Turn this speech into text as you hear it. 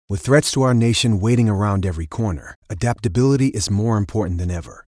With threats to our nation waiting around every corner, adaptability is more important than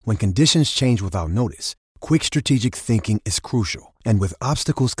ever. When conditions change without notice, quick strategic thinking is crucial. And with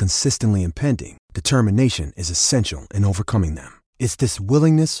obstacles consistently impending, determination is essential in overcoming them. It's this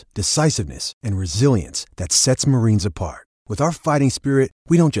willingness, decisiveness, and resilience that sets Marines apart. With our fighting spirit,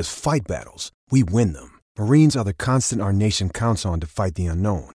 we don't just fight battles, we win them. Marines are the constant our nation counts on to fight the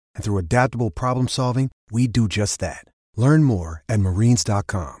unknown. And through adaptable problem solving, we do just that. Learn more at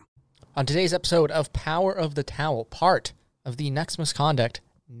marines.com. On today's episode of Power of the Towel, part of the Next Misconduct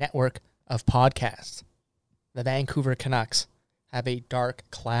network of podcasts, the Vancouver Canucks have a dark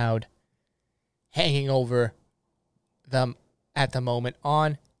cloud hanging over them at the moment,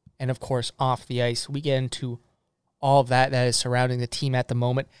 on and, of course, off the ice. We get into all of that is surrounding the team at the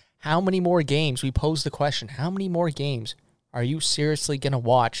moment. How many more games? We pose the question, how many more games are you seriously going to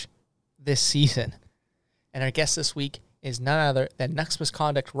watch this season? And our guest this week is none other than Next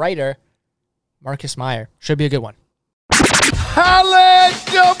Misconduct writer Marcus Meyer. Should be a good one.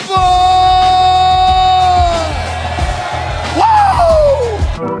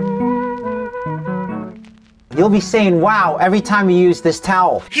 You'll be saying wow every time you use this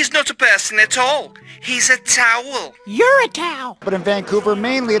towel. He's not a person at all. He's a towel. You're a towel. But in Vancouver,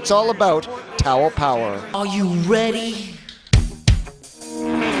 mainly it's all about towel power. Are you ready?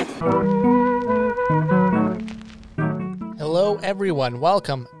 Hello, everyone.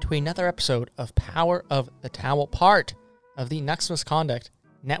 Welcome to another episode of Power of the Towel, part of the Next Misconduct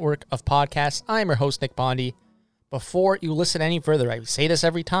network of podcasts. I'm your host, Nick Bondi. Before you listen any further, I say this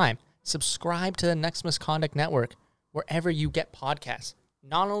every time, subscribe to the Next Misconduct network wherever you get podcasts.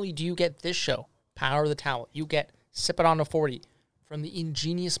 Not only do you get this show, Power of the Towel, you get Sip It on a 40 from the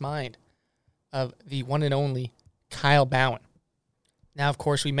ingenious mind of the one and only Kyle Bowen. Now, of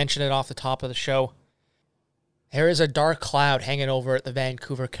course, we mentioned it off the top of the show. There is a dark cloud hanging over the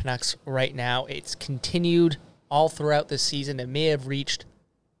Vancouver Canucks right now. It's continued all throughout this season. It may have reached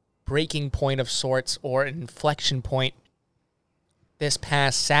breaking point of sorts or an inflection point this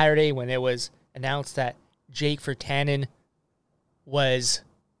past Saturday when it was announced that Jake Virtanen was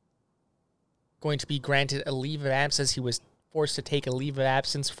going to be granted a leave of absence. He was forced to take a leave of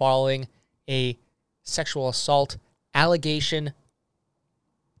absence following a sexual assault allegation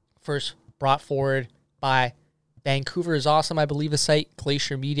first brought forward by Vancouver is Awesome, I believe the site.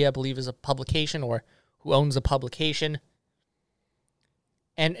 Glacier Media, I believe, is a publication or who owns the publication.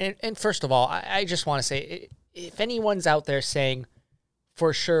 And first of all, I just want to say, if anyone's out there saying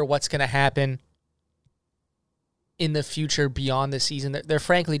for sure what's going to happen in the future beyond the season, they're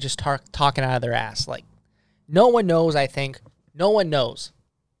frankly just talking out of their ass. Like, no one knows, I think. No one knows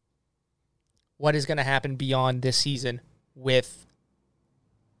what is going to happen beyond this season with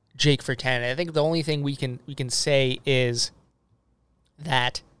Jake Virtanen. I think the only thing we can say is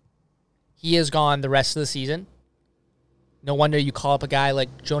that he is gone the rest of the season. No wonder you call up a guy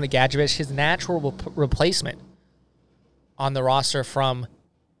like Jonah Gadjevich, his natural replacement on the roster from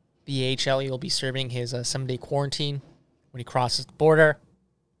the AHL. He'll be serving his 7-day quarantine when he crosses the border.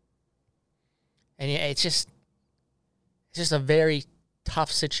 And it's just a very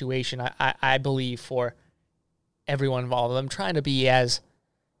tough situation, I believe, for everyone involved. I'm trying to be as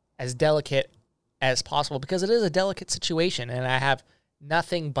delicate as possible because it is a delicate situation, and I have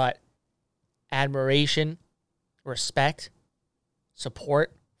nothing but admiration, respect,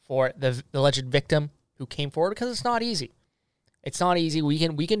 support for the alleged victim who came forward, because it's not easy. It's not easy. We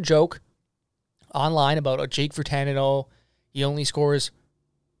can joke online about Jake Virtanen. Oh, he only scores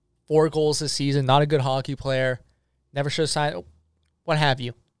 4 goals this season. Not a good hockey player. Never should have signed. What have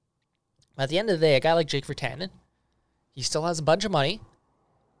you? But at the end of the day, a guy like Jake Virtanen, he still has a bunch of money.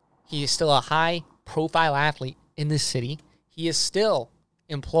 He is still a high-profile athlete in this city. He is still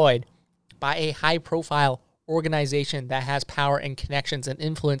employed by a high-profile organization that has power and connections and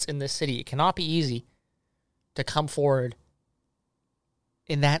influence in this city. It cannot be easy to come forward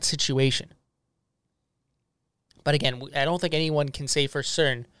in that situation. But again, I don't think anyone can say for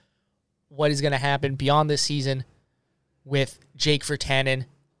certain what is going to happen beyond this season with Jake Virtanen.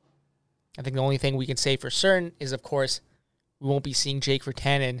 I think the only thing we can say for certain is, of course, we won't be seeing Jake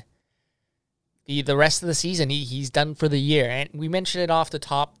Virtanen the rest of the season. He's done for the year. And we mentioned it off the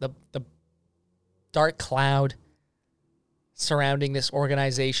top, the dark cloud surrounding this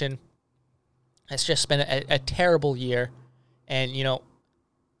organization. It's just been a terrible year. And,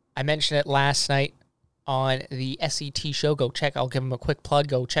 I mentioned it last night on the SET show. I'll give them a quick plug.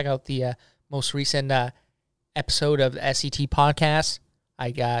 Go check out the most recent episode of the SET podcast.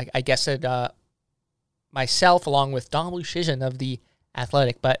 I guessed myself along with Don Lucian of The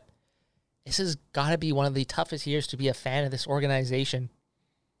Athletic. But this has got to be one of the toughest years to be a fan of this organization.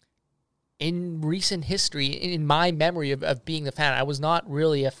 in recent history, in my memory of being the fan, I was not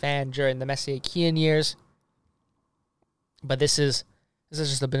really a fan during the Messier Keane years. But this has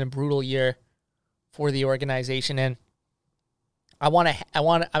just been a brutal year for the organization, and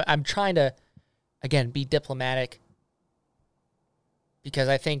I'm trying to, again, be diplomatic, because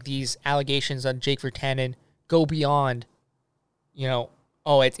I think these allegations on Jake Virtanen go beyond,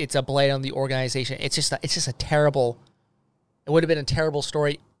 it's a blight on the organization. It's just a terrible. It would have been a terrible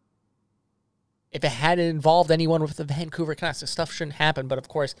story if it hadn't involved anyone with the Vancouver Canucks. This stuff shouldn't happen, but of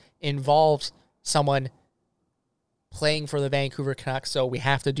course, it involves someone playing for the Vancouver Canucks, so we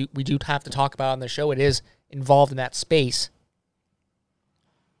do have to talk about it on the show. It is involved in that space.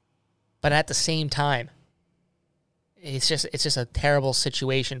 But at the same time, it's just a terrible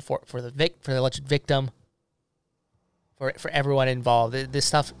situation for the alleged victim, for everyone involved. This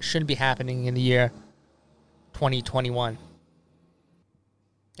stuff shouldn't be happening in the year 2021.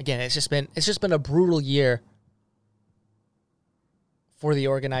 Again, it's just been a brutal year for the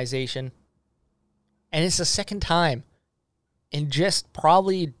organization. And it's the second time in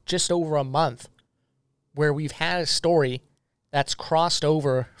probably just over a month where we've had a story that's crossed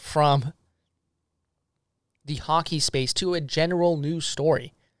over from the hockey space to a general news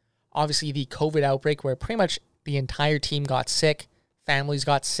story. Obviously, the COVID outbreak, where pretty much the entire team got sick, families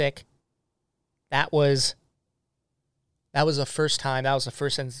got sick. That was the first time. That was the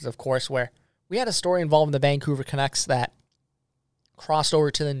first instance, of course, where we had a story involving the Vancouver Canucks that crossed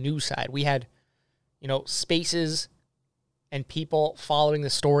over to the news side. We had, spaces and people following the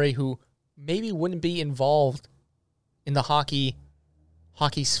story who maybe wouldn't be involved in the hockey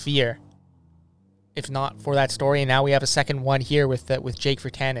sphere if not for that story. And now we have a second one here with Jake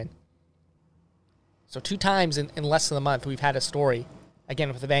Virtanen. So 2 times in less than a month, we've had a story,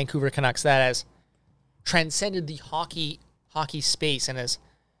 again, with the Vancouver Canucks that has transcended the hockey space and has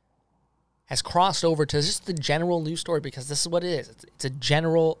crossed over to just the general news story, because this is what it is. It's a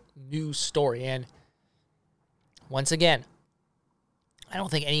general news story. And once again, I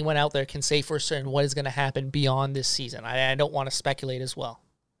don't think anyone out there can say for certain what is going to happen beyond this season. I don't want to speculate as well.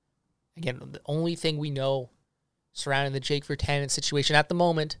 Again, the only thing we know surrounding the Jake Virtanen situation at the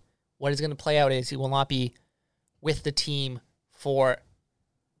moment, what is going to play out, is he will not be with the team for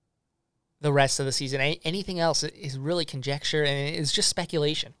the rest of the season. Anything else is really conjecture, and it's just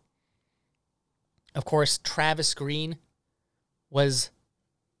speculation. Of course, Travis Green was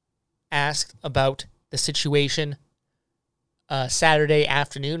asked about the situation Saturday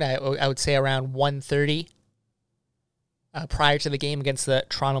afternoon, I would say around 1:30, prior to the game against the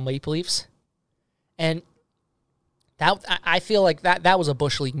Toronto Maple Leafs. And that, I feel like that was a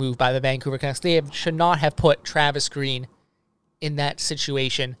Bush League move by the Vancouver Canucks. They should not have put Travis Green in that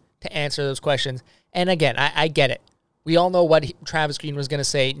situation to answer those questions. And again, I get it. We all know what Travis Green was going to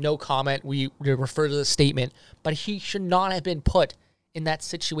say. No comment. We refer to the statement. But he should not have been put in that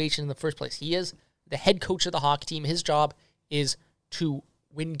situation in the first place. He is the head coach of the hockey team. His job is to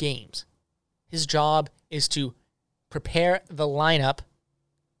win games. His job is to prepare the lineup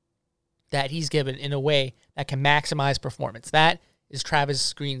that he's given in a way that can maximize performance. That is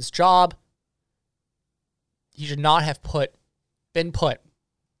Travis Green's job. He should not have been put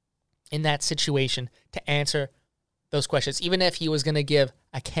in that situation to answer those questions. Even if he was going to give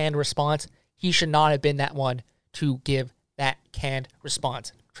a canned response, he should not have been that one to give that canned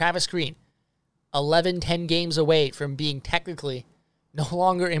response. Travis Green, 10 games away from being technically no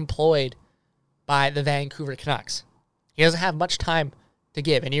longer employed by the Vancouver Canucks. He doesn't have much time to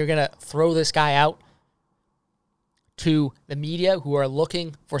give, and you're going to throw this guy out to the media who are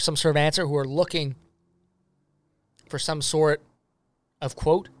looking for some sort of answer, who are looking for some sort of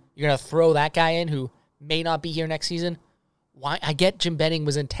quote. You're going to throw that guy in who may not be here next season. Why? I get Jim Benning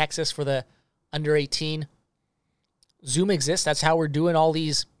was in Texas for the under-18. Zoom exists. That's how we're doing all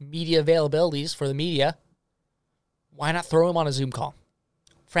these media availabilities for the media. Why not throw him on a Zoom call?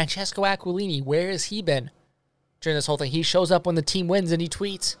 Francesco Aquilini, where has he been during this whole thing? He shows up when the team wins and he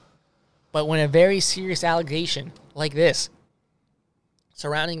tweets. But when a very serious allegation like this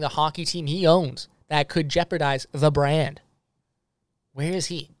surrounding the hockey team he owns that could jeopardize the brand, where is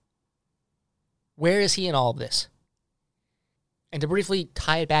he? Where is he in all of this? And to briefly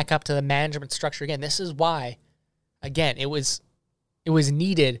tie it back up to the management structure again, this is why, again, it was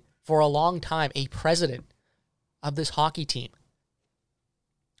needed for a long time a president of this hockey team.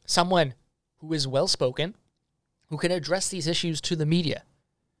 Someone who is well-spoken, who can address these issues to the media.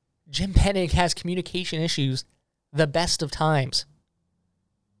 Jim Benning has communication issues the best of times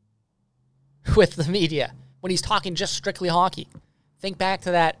with the media when he's talking just strictly hockey. Think back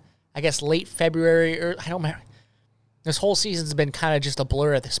to that, I guess, late February, or I don't remember. This whole season's been kind of just a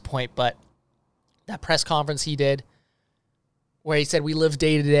blur at this point, but that press conference he did where he said we live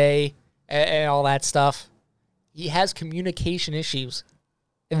day to day and all that stuff. He has communication issues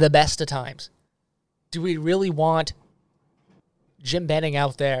in the best of times. Do we really want Jim Benning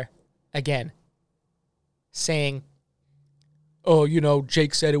out there again saying, oh,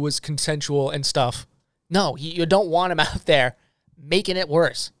 Jake said it was consensual and stuff? No, you don't want him out there making it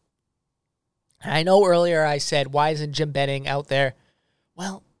worse. And I know earlier I said, why isn't Jim Benning out there?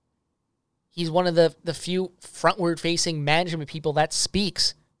 Well, he's one of the few frontward-facing management people that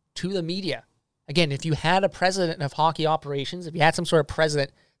speaks to the media. Again, if you had a president of hockey operations, if you had some sort of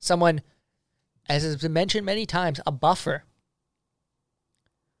president, someone, as has been mentioned many times, a buffer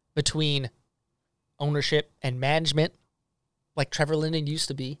between ownership and management, like Trevor Linden used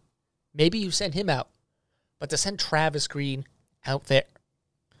to be, maybe you send him out. But to send Travis Green out there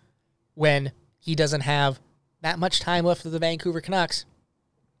when he doesn't have that much time left with the Vancouver Canucks,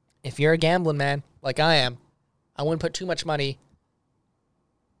 if you're a gambling man like I am, I wouldn't put too much money,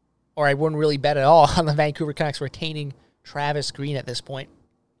 or I wouldn't really bet at all on the Vancouver Canucks retaining Travis Green at this point.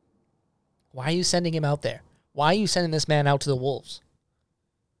 Why are you sending him out there? Why are you sending this man out to the Wolves?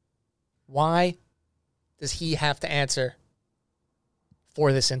 Why does he have to answer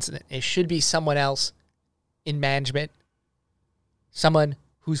for this incident? It should be someone else in management, someone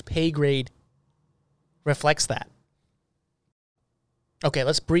whose pay grade reflects that. Okay,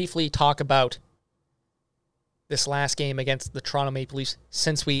 let's briefly talk about this last game against the Toronto Maple Leafs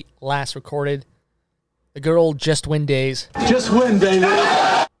since we last recorded. The good old just win days. Just win, baby.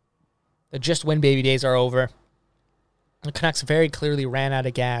 The just win baby days are over. The Canucks very clearly ran out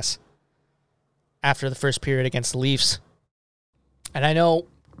of gas after the first period against the Leafs. And I know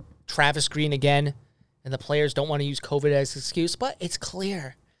Travis Green again and the players don't want to use COVID as an excuse, but it's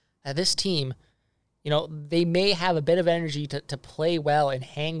clear that this team, they may have a bit of energy to play well and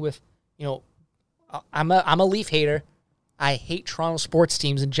hang with, I'm a Leaf hater. I hate Toronto sports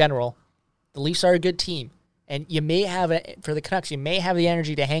teams in general. The Leafs are a good team. And you may have, for the Canucks, you may have the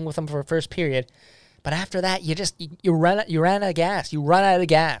energy to hang with them for a first period. But after that, you run out of gas. You run out of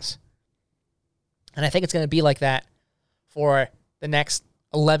gas. And I think it's going to be like that for the next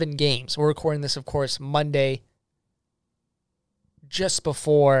 11 games. We're recording this, of course, Monday, just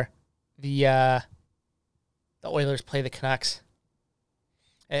before the Oilers play the Canucks.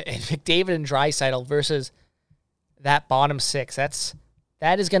 And McDavid and Draisaitl versus that bottom six.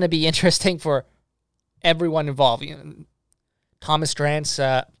 That is going to be interesting for everyone involved. Thomas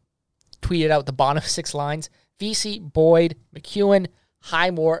Drance tweeted out the bottom six lines: Vesey, Boyd, McEwen,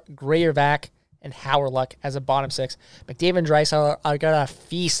 Highmore, Grayervac, and Howard as a bottom six. McDavid and Draisaitl are going to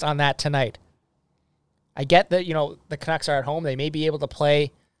feast on that tonight. I get that, the Canucks are at home. They may be able to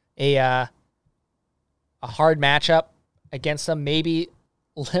play a hard matchup against them. Maybe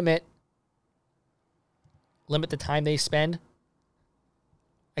limit the time they spend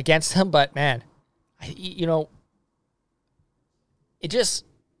against them. But, man, it just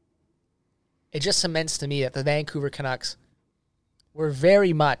cements to me that the Vancouver Canucks were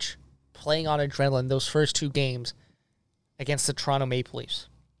very much playing on adrenaline those first two games against the Toronto Maple Leafs.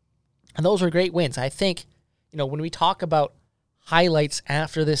 And those were great wins. I think, when we talk about highlights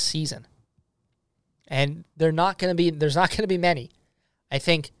after this season, and there's not going to be many, I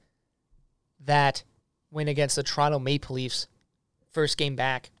think that win against the Toronto Maple Leafs, first game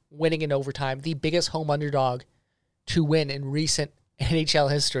back, winning in overtime, the biggest home underdog to win in recent NHL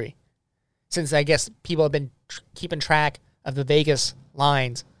history. Since I guess people have been keeping track of the Vegas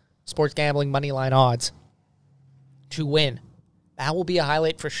lines, sports gambling money line odds, to win. That will be a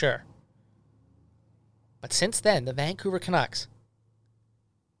highlight for sure. But since then, the Vancouver Canucks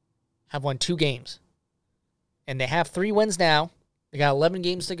have won 2 games. And they have 3 wins now. They got 11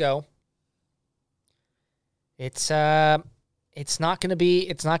 games to go. It's not going to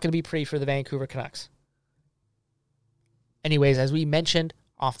be pretty for the Vancouver Canucks. Anyways, as we mentioned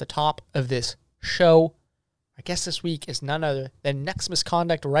off the top of this show, our guest this week is none other than Next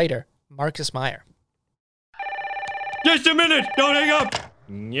Misconduct writer Marcus Meyer. Just a minute! Don't hang up!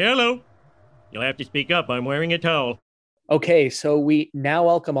 Yellow. You'll have to speak up. I'm wearing a towel. Okay, so we now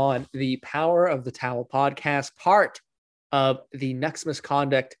welcome on the Power of the Towel podcast, part of the Next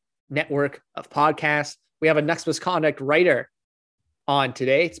Misconduct network of podcasts. We have a Next Misconduct writer on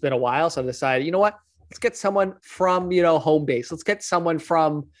today. It's been a while, so I decided, you know what? Let's get someone from, home base. Let's get someone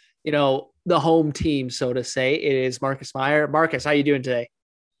from, the home team, so to say. It is Marcus Meyer. Marcus, how you doing today?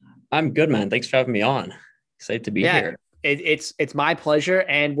 I'm good, man. Thanks for having me on. Excited to be here. It's my pleasure,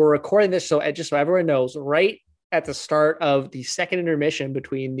 and we're recording this just so everyone knows, right at the start of the second intermission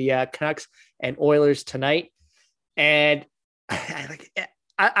between the Canucks and Oilers tonight. And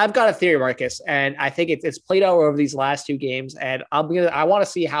I've got a theory, Marcus, and I think it's played out over these last 2 games, and I want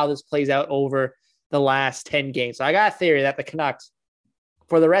to see how this plays out over the last 10 games. So I got a theory that the Canucks,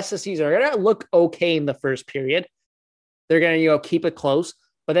 for the rest of the season, are going to look okay in the first period. They're going to keep it close,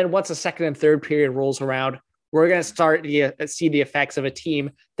 but then once the second and third period rolls around, we're going to start to see the effects of a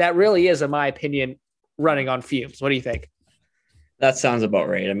team that really is, in my opinion, running on fumes. What do you think? That sounds about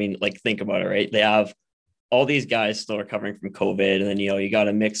right. I mean, like, think about it, right? They have all these guys still recovering from COVID. And then, you got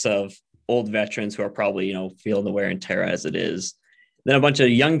a mix of old veterans who are probably, feeling the wear and tear as it is. Then a bunch of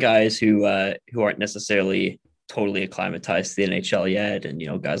young guys who aren't necessarily totally acclimatized to the NHL yet.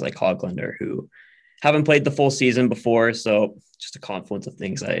 And, guys like Hoglander who haven't played the full season before. So just a confluence of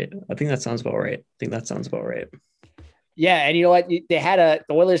things. I think that sounds about right. Yeah, and you know what? The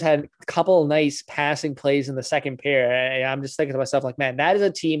Oilers had a couple of nice passing plays in the second period. I'm just thinking to myself, like, man, that is a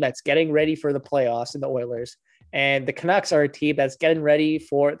team that's getting ready for the playoffs in the Oilers. And the Canucks are a team that's getting ready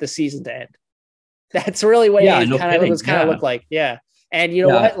for the season to end. That's really what it kind of looked like. Yeah. And you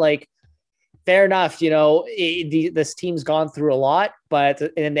know what? Like, fair enough. This team's gone through a lot,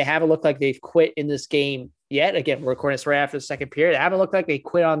 and they haven't looked like they've quit in this game yet. Again, we're recording this right after the second period. They haven't looked like they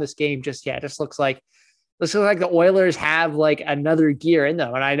quit on this game just yet. It just looks like the Oilers have like another gear in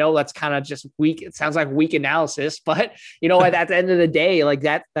them. And I know that's kind of just weak. It sounds like weak analysis, but at the end of the day, like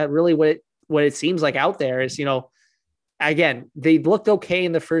that really what it seems like out there is, again, they looked okay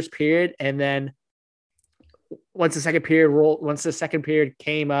in the first period. And then once the second period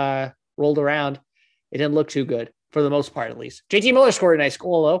rolled around, it didn't look too good for the most part, at least. JT Miller scored a nice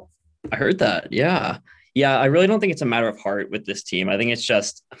goal though. I heard that. Yeah. Yeah. I really don't think it's a matter of heart with this team. I think it's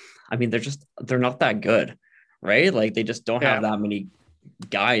just, they're not that good, right? Like they just don't have that many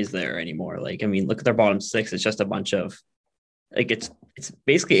guys there anymore. Like, look at their bottom 6. It's just a bunch of it's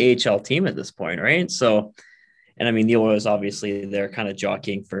basically AHL team at this point. Right. So, and the Oilers, obviously they're kind of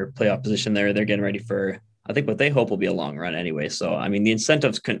jockeying for playoff position there. They're getting ready for, I think what they hope will be a long run anyway. So, the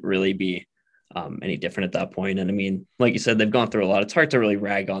incentives couldn't really be any different at that point. And like you said, they've gone through a lot. It's hard to really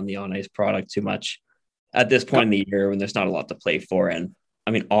rag on the on ice product too much at this point in the year when there's not a lot to play for. And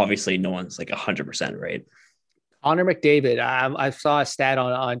obviously no one's like 100% right. Connor McDavid. I saw a stat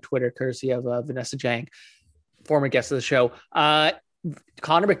on Twitter, courtesy of Vanessa Jang, former guest of the show.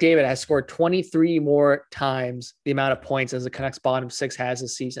 Connor McDavid has scored 23 more times the amount of points as the Canucks bottom 6 has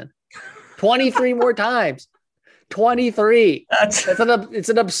this season. 23 more times. 23. It's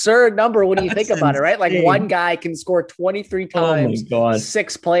an absurd number when you think about it, right? Like one guy can score 23 times,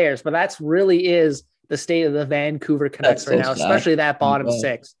 6 players, but that's really is the state of the Vancouver Canucks right now, especially that bottom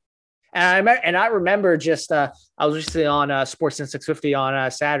 6. And I remember just I was listening on Sportsnet 650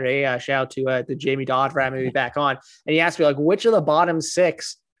 on Saturday. Shout out to Jamie Dodd for having me back on, and he asked me like, which of the bottom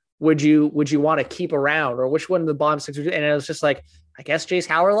 6 would you want to keep around, or which one of the bottom 6 would you? And it was just like, I guess Jace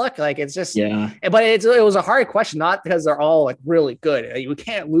Howard-Luck. Like it's just but it was a hard question, not because they're all like really good. We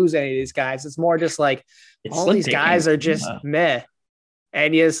can't lose any of these guys. It's more just like all these guys are just meh.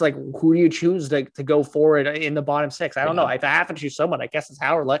 And it's like, who do you choose to go forward in the bottom 6? I don't know. If I have to choose someone, I guess it's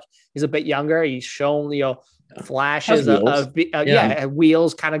Howard-Luck. He's a bit younger. He's shown, flashes of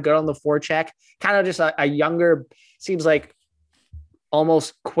wheels, kind of good on the forecheck, kind of just a younger, seems like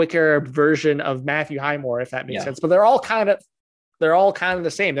almost quicker version of Matthew Highmore, if that makes sense. But they're all kind of the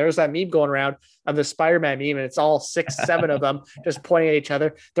same. There's that meme going around of the Spider-Man meme, and it's all 6, 7 of them just pointing at each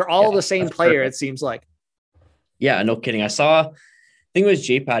other. They're all the same player, it seems like. Yeah, no kidding. I think it was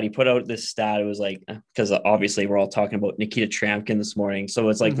J-Pad. He put out this stat. It was like, because obviously we're all talking about Nikita Trampkin this morning. So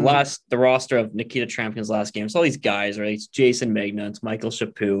it's like the roster of Nikita Trampkin's last game. It's all these guys, right? It's Jason Magna, it's Michael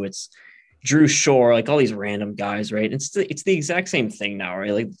Chaput, it's Drew Shore, like all these random guys, right? It's the exact same thing now,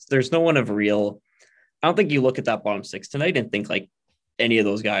 right? Like there's no one of real. I don't think you look at that bottom 6 tonight and think like any of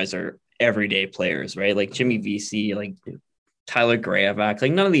those guys are everyday players, right? Like Jimmy Vesey, like Tyler Graovac,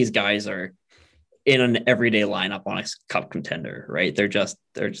 like none of these guys are in an everyday lineup on a cup contender, right? They're just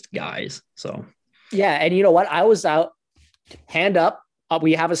guys. So yeah. And you know what? I was out, hand up.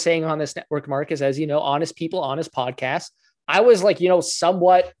 We have a saying on this network, Marcus, as you know, honest people, honest podcasts. I was like,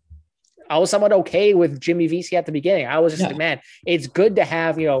 somewhat okay with Jimmy Vesey at the beginning. I was just like, man, it's good to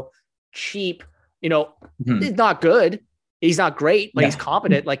have, cheap, he's not good. He's not great, but he's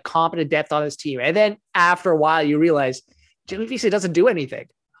competent, like competent depth on his team. And then after a while, you realize Jimmy Vesey doesn't do anything.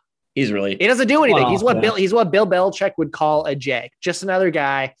 He doesn't do anything. He's what Bill Belichick would call a jag. Just another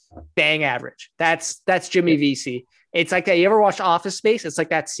guy, bang average. That's Jimmy Vesey. It's like that. You ever watch Office Space? It's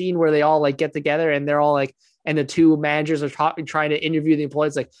like that scene where they all like get together and they're all like, and the 2 managers are trying to interview the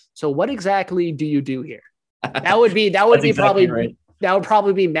employees. Like, so what exactly do you do here? That would be probably right. that would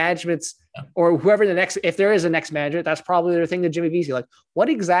probably be management's or whoever the next, if there is a next manager, that's probably their thing to Jimmy Vesey. Like, what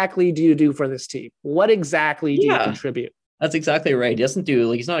exactly do you do for this team? What exactly do you contribute? That's exactly right. He doesn't do,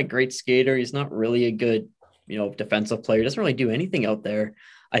 like, he's not a great skater. He's not really a good, defensive player. He doesn't really do anything out there.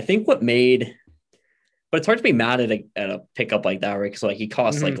 I think but it's hard to be mad at a pickup like that, right? Because like he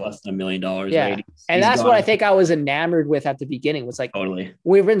costs like less than $1 million. Yeah. Right? And that's what I think I was enamored with at the beginning. Was like, totally.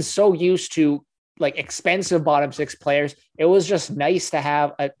 We've been so used to like expensive bottom six players. It was just nice to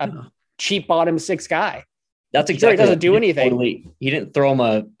have a cheap bottom six guy. That's exactly. He doesn't do anything. He didn't throw him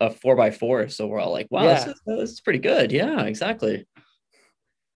a 4x4. So we're all like, wow, this is pretty good. Yeah, exactly.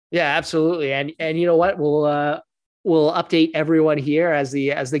 Yeah, absolutely. And you know what? We'll update everyone here as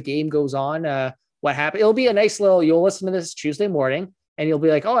the game goes on. What happened? It'll be a nice little. You'll listen to this Tuesday morning, and you'll be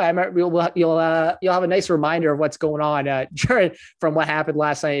like, "Oh, you'll have a nice reminder of what's going on from what happened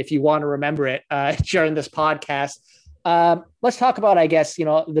last night if you want to remember it during this podcast." Let's talk about, I guess,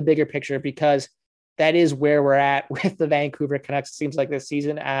 the bigger picture, because that is where we're at with the Vancouver Canucks. It seems like this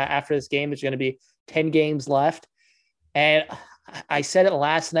season, after this game, there's going to be 10 games left, and I said it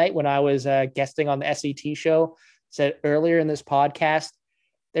last night when I was guesting on the SET show. Said earlier in this podcast,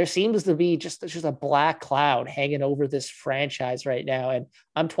 there seems to be just a black cloud hanging over this franchise right now. And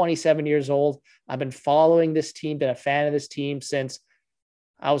I'm 27 years old. I've been following this team, been a fan of this team since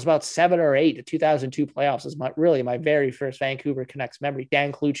I was about 7 or 8. The 2002 playoffs is my very first Vancouver Canucks memory.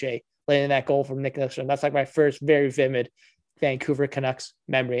 Dan Cloutier laying that goal from Nick Nurse. That's like my first very vivid Vancouver Canucks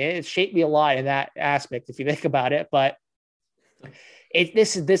memory. And it shaped me a lot in that aspect, if you think about it. But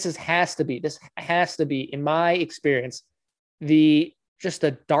this has to be, in my experience, the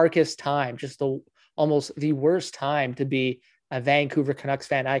darkest time, almost the worst time to be a Vancouver Canucks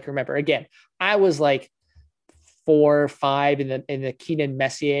fan I can remember. Again, I was like 4 or 5 in the Keenan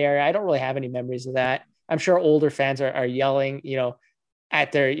Messier area. I don't really have any memories of that. I'm sure older fans are yelling,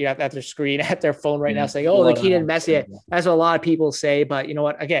 at their screen, at their phone right now, saying, "Oh, the Keenan Messier." That's what a lot of people say. But you know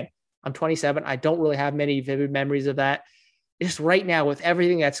what? Again, I'm 27. I don't really have many vivid memories of that. Just right now, with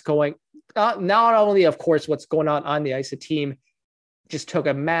everything that's going, not only, of course, what's going on the ice, the team just took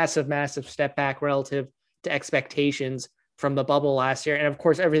a massive, massive step back relative to expectations from the bubble last year. And of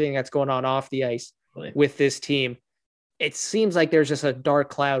course, everything that's going on off the ice with this team. It seems like there's just a dark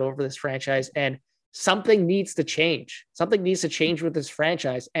cloud over this franchise, and something needs to change. Something needs to change with this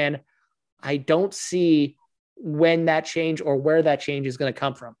franchise. And I don't see when that change or where that change is going to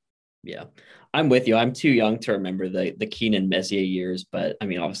come from. Yeah, I'm with you. I'm too young to remember the Keenan Messier years, but I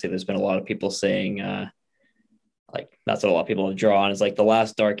mean, obviously there's been a lot of people saying, like, that's what a lot of people have drawn is like the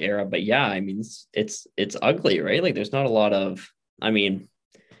last dark era. But yeah, I mean, it's ugly, right? Like there's not a lot of, I mean,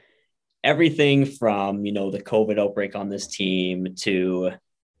 everything from, the COVID outbreak on this team to,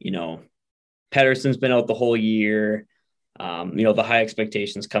 Pettersson's been out the whole year. The high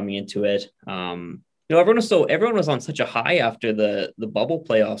expectations coming into it. Everyone was on such a high after the bubble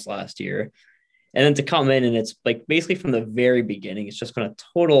playoffs last year. And then to come in and it's like basically from the very beginning, it's just been a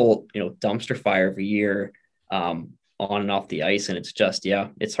total, dumpster fire of a year on and off the ice. And it's just,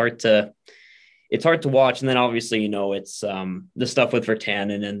 it's hard to watch. And then obviously, it's the stuff with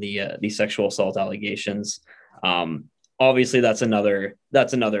Virtanen and the sexual assault allegations. Obviously that's another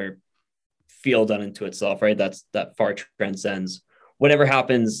field unto itself, right? That far transcends whatever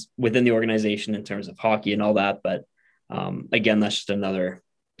happens within the organization in terms of hockey and all that. But again, that's just another,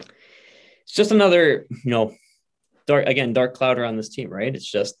 dark cloud around this team, right? It's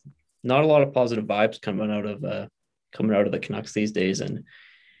just not a lot of positive vibes coming out of the Canucks these days. And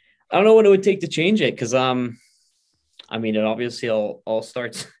I don't know what it would take to change it. Cause it obviously all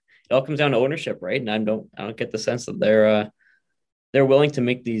comes down to ownership, right? And I don't get the sense that they're willing to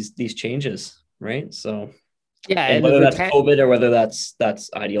make these changes. Right. So yeah, and whether that's COVID or whether that's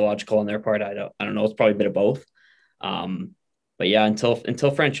ideological on their part, I don't know. It's probably a bit of both. But yeah,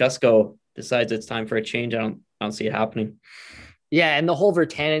 until Francesco decides it's time for a change, I don't see it happening. Yeah, and the whole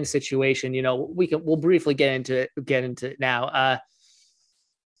Virtanen situation, we'll briefly get into it now.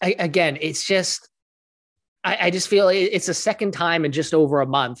 Again, it's just I just feel it's the second time in just over a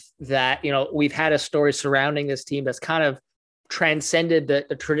month that we've had a story surrounding this team that's kind of transcended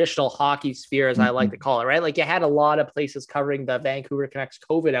the traditional hockey sphere, as I like to call it, right? Like you had a lot of places covering the Vancouver Canucks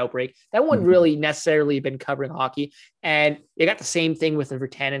COVID outbreak that wouldn't really necessarily been covering hockey. And you got the same thing with the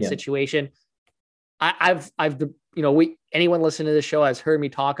Virtanen situation. Anyone listening to the show has heard me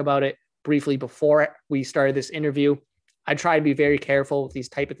talk about it briefly before we started this interview. I try to be very careful with these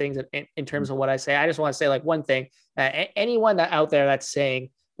type of things in terms of what I say. I just want to say like one thing, anyone that out there that's saying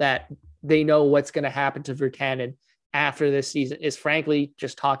that they know what's going to happen to Virtanen after this season is frankly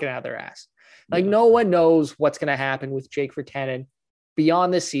just talking out of their ass. Like no one knows what's going to happen with Jake Virtanen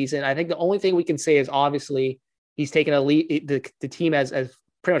beyond this season, I think the only thing we can say is obviously he's taken a leave. The team has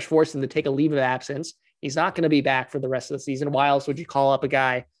pretty much forced him to take a leave of absence. He's not going to be back for the rest of the season. Why else would you call up a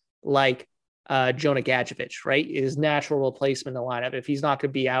guy like Jonah Gadjevich, right? His natural replacement in the lineup if he's not going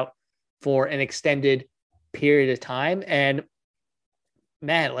to be out for an extended period of time. And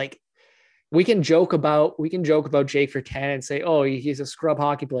man, like we can joke about Jake Virtanen and say, oh, he's a scrub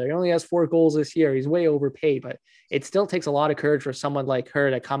hockey player. He only has 4 goals this year. He's way overpaid, but it still takes a lot of courage for someone like her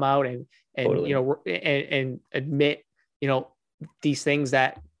to come out and Totally. you know, and admit, you know, these things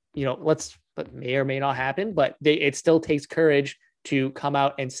that, you know, but may or may not happen, but it still takes courage to come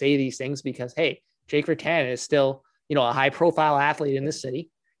out and say these things because, hey, Jake Virtanen is still, you know, a high profile athlete in this city.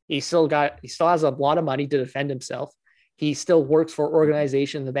 He still has a lot of money to defend himself. He still works for an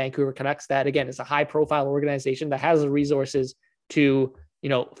organization, the Vancouver Canucks, that again is a high profile organization that has the resources to, you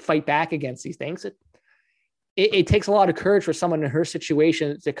know, fight back against these things. It takes a lot of courage for someone in her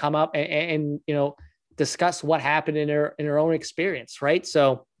situation to come up and you know, discuss what happened in her own experience. Right.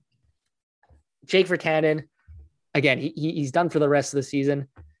 So Jake Virtanen, again, he's done for the rest of the season.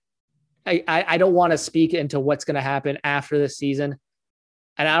 I don't want to speak into what's going to happen after this season.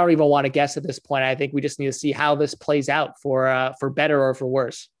 And I don't even want to guess at this point. I think we just need to see how this plays out for better or for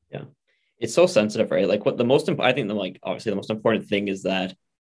worse. Yeah. It's so sensitive, right? Like I think obviously the most important thing is that,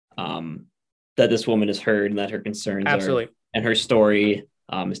 that this woman is heard and that her concerns absolutely and her story,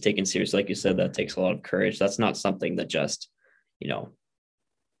 is taken seriously. Like you said, that takes a lot of courage. That's not something that just, you know,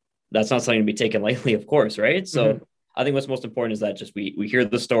 that's not something to be taken lightly, of course. Right. So I think what's most important is that just we hear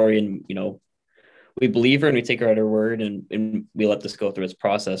the story and, you know, we believe her and we take her at her word and we let this go through its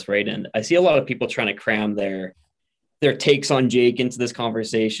process. Right. And I see a lot of people trying to cram their takes on Jake into this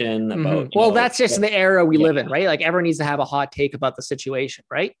conversation about, that's just the era we live in, right? Like everyone needs to have a hot take about the situation.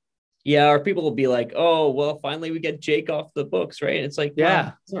 Right. Yeah. Or people will be like, oh, well, finally we get Jake off the books. Right. It's like,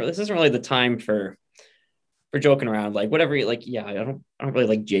 yeah, well, this isn't really the time for joking around, like whatever, like, yeah, I don't really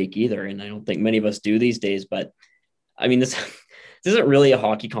like Jake either. And I don't think many of us do these days, but I mean, this isn't really a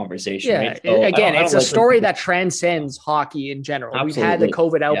hockey conversation. Yeah. Right? So again, it's a story that transcends hockey in general. Absolutely. We've had the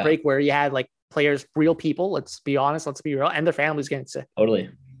COVID outbreak where you had like players, real people, let's be honest, let's be real, and their families getting sick.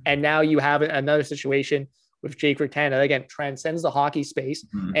 Totally. And now you have another situation with Jake Virtanen that again transcends the hockey space.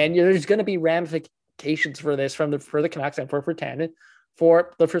 And there's going to be ramifications for this for the Canucks and for Virtanen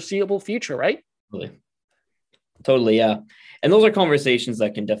for the foreseeable future, right? Totally. Yeah. And those are conversations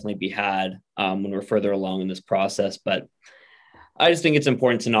that can definitely be had when we're further along in this process. But I just think it's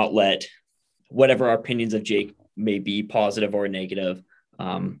important to not let whatever our opinions of Jake may be, positive or negative.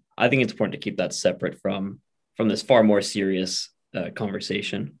 I think it's important to keep that separate from this far more serious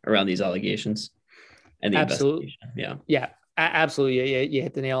conversation around these allegations and the investigation. Yeah. Absolutely. You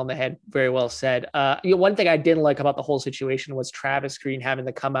hit the nail on the head. Very well said. One thing I didn't like about the whole situation was Travis Green having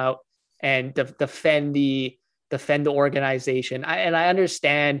to come out and defend the organization. I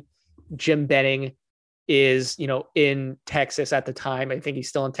understand Jim Benning is, you know, in Texas at the time. I think he's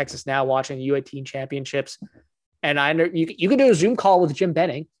still in Texas now watching the U18 championships. And you can do a Zoom call with Jim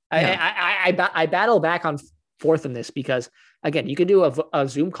Benning. Yeah. I battle back on forth in this because again, you can do a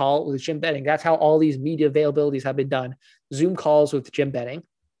Zoom call with Jim Benning. That's how all these media availabilities have been done. Zoom calls with Jim Benning.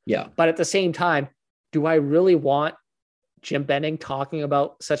 Yeah. But at the same time, do I really want Jim Benning talking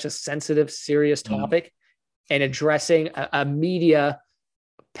about such a sensitive, serious topic and addressing a media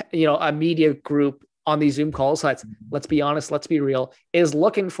group on these Zoom calls? Let's be honest, let's be real, is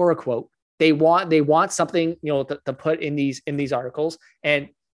looking for a quote. They want something, you know, to put in these articles. And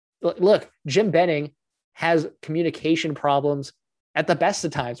look, Jim Benning has communication problems at the best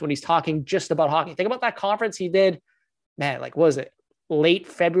of times when he's talking just about hockey. Think about that conference he did, man, like, what was it? Late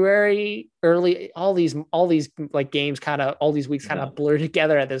February, early, all these like games all these weeks kind of blur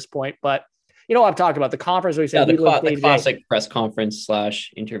together at this point. But you know what I'm talking about, the conference where he said the classic press conference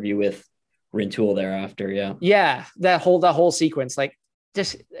 / interview with Rintoul thereafter. Yeah. Yeah. That whole sequence, like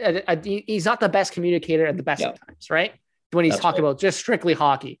just he's not the best communicator at the best of times, right? When he's talking about just strictly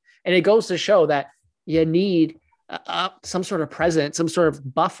hockey. And it goes to show that you need some sort of presence, some sort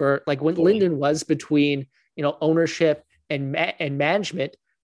of buffer, like when Linden was between, you know, ownership and management,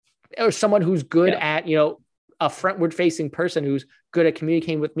 or someone who's good at, you know, a frontward facing person who's good at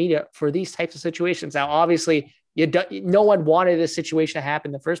communicating with media for these types of situations. Now, obviously, no one wanted this situation to happen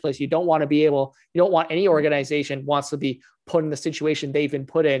in the first place. You don't want any organization wants to be put in the situation they've been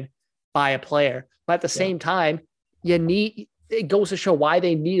put in by a player. But at the same time, it goes to show why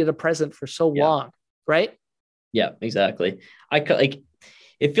they needed a president for so long, right? Yeah, exactly.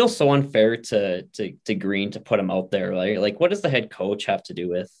 It feels so unfair to Green to put him out there. Like what does the head coach have to do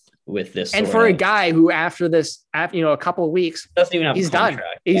with with this. And for a guy who after a couple of weeks, doesn't even have he's a contract.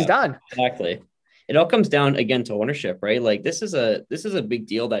 done. He's done. Exactly. It all comes down again to ownership, right? Like this is a big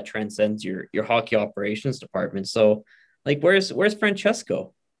deal that transcends your hockey operations department. So like where's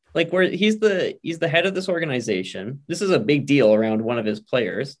Francesco? Like he's the head of this organization. This is a big deal around one of his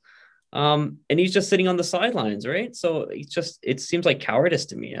players. And he's just sitting on the sidelines, right? So it seems like cowardice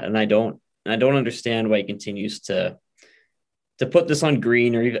to me. And I don't understand why he continues to put this on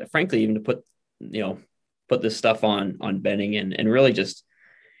Green, or even, frankly, even to put this stuff on Benning and really just,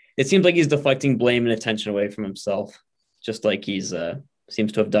 it seems like he's deflecting blame and attention away from himself, just like he's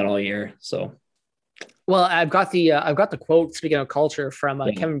seems to have done all year. So, well, I've got the quote, speaking of culture, from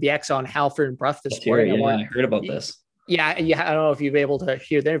Kevin Bieksa on Halford and Bruff this morning. I heard about this. Yeah, I don't know if you've been able to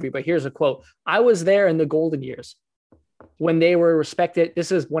hear the interview, but here's a quote. I was there in the golden years when they were respected.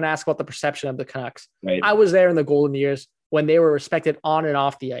 This is when asked about the perception of the Canucks. Right. I was there in the golden years when they were respected on and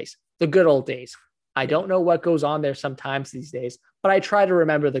off the ice, the good old days. I don't know what goes on there sometimes these days, but I try to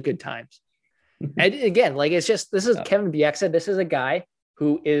remember the good times. And again, like this is Kevin Bieksa. This is a guy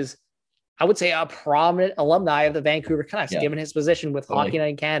who is, I would say, a prominent alumni of the Vancouver Canucks, given his position with Hockey Night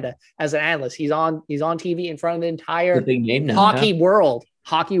in Canada as an analyst. He's on TV in front of the entire big name now, hockey world,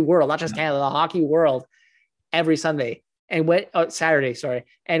 not just Canada, the hockey world, every Sunday and Saturday. Sorry.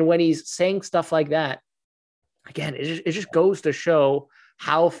 And when he's saying stuff like that, again, it just goes to show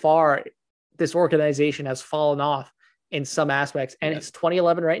how far this organization has fallen off in some aspects. And it's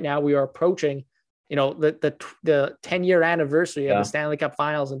 2011 right now. We are approaching, the 10-year anniversary of the Stanley Cup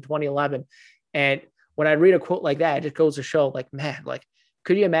Finals in 2011. And when I read a quote like that, it just goes to show, like, man, like,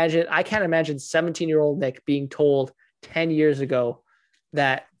 could you imagine? I can't imagine 17-year-old Nick being told 10 years ago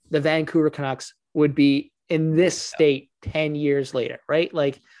that the Vancouver Canucks would be in this state 10 years later, right?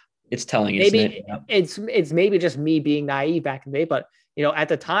 Like, it's telling, maybe it's maybe just me being naive back in the day, but at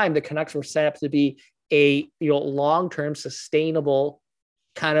the time the Canucks were set up to be a long-term sustainable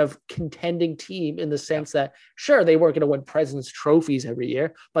kind of contending team, in the sense that sure, they weren't going to win President's trophies every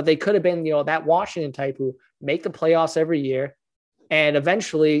year, but they could have been that Washington type who make the playoffs every year, and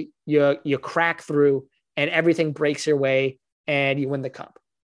eventually you crack through and everything breaks your way and you win the cup.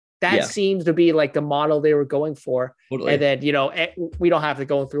 That seems to be like the model they were going for. Totally. And then, we don't have to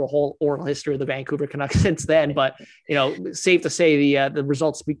go through a whole oral history of the Vancouver Canucks since then, but, safe to say the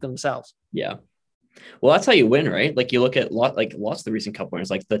results speak themselves. Yeah. Well, that's how you win, right? Like you look at lots of the recent cup winners,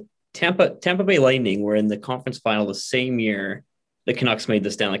 like the Tampa Bay Lightning were in the conference final the same year the Canucks made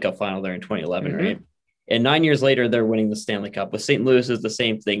the Stanley Cup final there in 2011, right? And 9 years later, they're winning the Stanley Cup. With St. Louis is the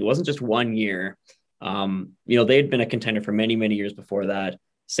same thing. It wasn't just 1 year. They had been a contender for many, many years before that.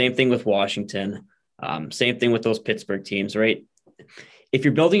 Same thing with Washington. Same thing with those Pittsburgh teams, right? If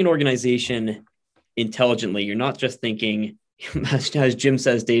you're building an organization intelligently, you're not just thinking, as Jim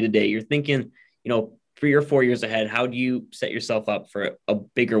says, day to day, you're thinking, 3 or 4 years ahead. How do you set yourself up for a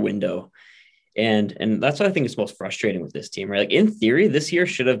bigger window? And that's what I think is most frustrating with this team, right? Like in theory, this year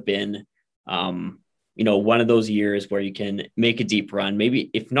should have been, one of those years where you can make a deep run. Maybe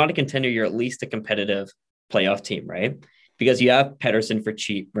if not a contender, you're at least a competitive playoff team, right? Because you have Pettersson for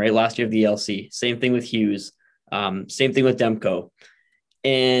cheap, right? Last year of the LC, same thing with Hughes, same thing with Demko,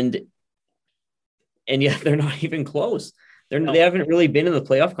 and yet they're not even close. They haven't really been in the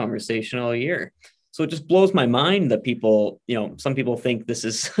playoff conversation all year. So it just blows my mind that people, some people think this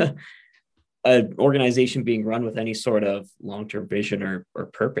is an organization being run with any sort of long-term vision or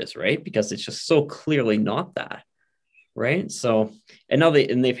purpose, right? Because it's just so clearly not that, right? So, and now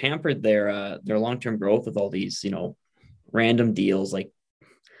they've hampered their long-term growth with all these, random deals. Like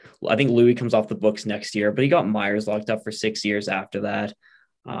I think Louis comes off the books next year, but he got Myers locked up for 6 years after that.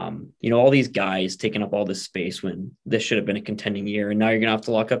 All these guys taking up all this space when this should have been a contending year. And now you're going to have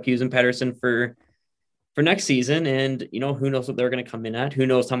to lock up Hughes and Pettersson for next season. And, who knows what they're going to come in at, who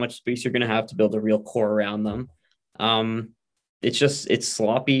knows how much space you're going to have to build a real core around them. It's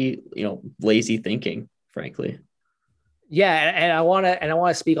sloppy, lazy thinking, frankly. Yeah, and I want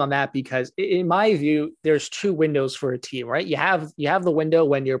to speak on that because in my view, there's two windows for a team, right? You have the window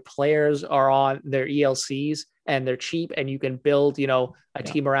when your players are on their ELCs and they're cheap and you can build, a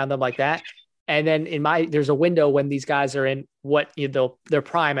team around them like that. And then there's a window when these guys are in what their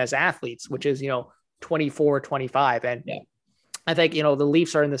prime as athletes, which is 24, 25. And I think the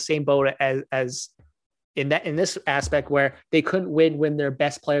Leafs are in the same boat as in this aspect where they couldn't win when their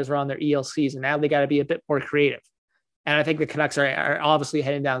best players were on their ELCs, and now they got to be a bit more creative. And I think the Canucks are obviously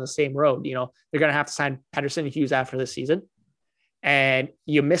heading down the same road. They're going to have to sign Pettersson and Hughes after this season. And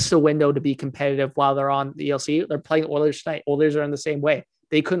you miss the window to be competitive while they're on the ELC. They're playing Oilers tonight. Oilers are in the same way.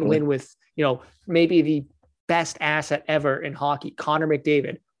 They couldn't win with, maybe the best asset ever in hockey, Connor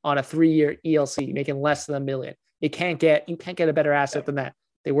McDavid, on a 3-year ELC, making less than $1 million. You can't get a better asset than that.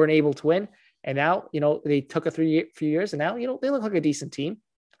 They weren't able to win. And now, they took a few years, and now, they look like a decent team.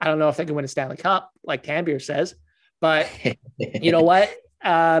 I don't know if they can win a Stanley Cup, like Tanbeer says, but you know what?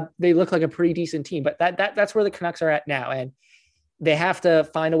 They look like a pretty decent team, but that's where the Canucks are at now. And they have to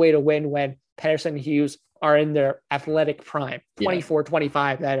find a way to win when Pettersson and Hughes are in their athletic prime, 24,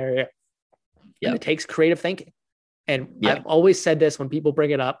 25, that area. And it takes creative thinking. And I've always said this when people bring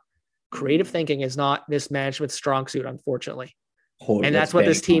it up, creative thinking is not this management's strong suit, unfortunately. And that's what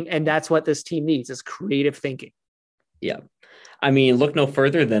this team needs, is creative thinking. Yeah. I mean, look no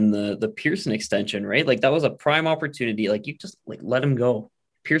further than the Pearson extension, right? Like, that was a prime opportunity. Like, you just let him go.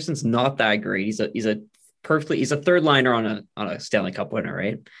 Pearson's not that great. He's a third liner on a Stanley Cup winner,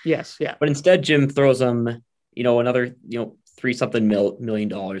 right? Yes, yeah. But instead, Jim throws him, another, $3-something million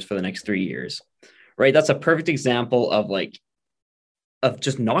for the next 3 years, right? That's a perfect example of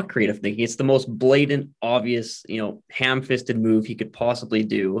just not creative thinking. It's the most blatant, obvious, ham-fisted move he could possibly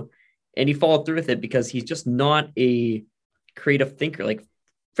do. And he followed through with it because he's just not a creative thinker. Like,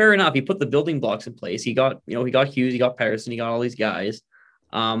 fair enough, he put the building blocks in place. He got Hughes, he got Pettersson, he got all these guys.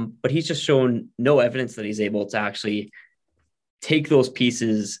 But he's just shown no evidence that he's able to actually take those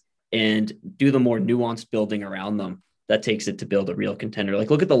pieces and do the more nuanced building around them that takes it to build a real contender. Like,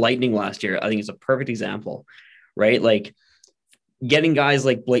 look at the Lightning last year. I think it's a perfect example, right? Like, getting guys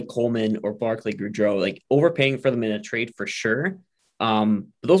like Blake Coleman or Barclay Goodrow, like, overpaying for them in a trade for sure. But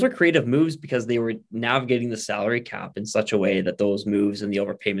those were creative moves because they were navigating the salary cap in such a way that those moves and the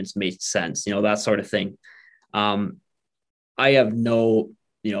overpayments made sense, that sort of thing. I have no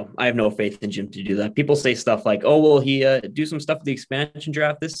faith in Jim to do that. People say stuff like, oh, will he do some stuff with the expansion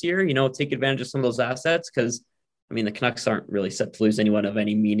draft this year, take advantage of some of those assets? Because, the Canucks aren't really set to lose anyone of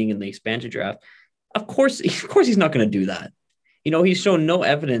any meaning in the expansion draft. Of course he's not going to do that. He's shown no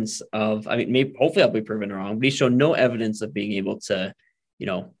evidence of, hopefully I'll be proven wrong, but he's shown no evidence of being able to,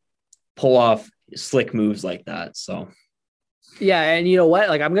 pull off slick moves like that. So, yeah. And you know what?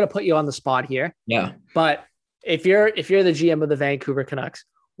 Like, I'm going to put you on the spot here. Yeah. But if you're the GM of the Vancouver Canucks,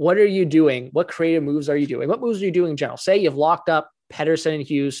 what are you doing? What creative moves are you doing? What moves are you doing in general? Say you've locked up Pettersson and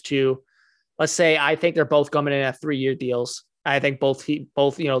Hughes to, let's say, I think they're both coming in at 3-year deals. I think both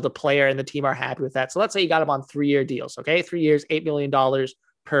the player and the team are happy with that. So let's say you got them on 3-year deals. Okay. 3 years, $8 million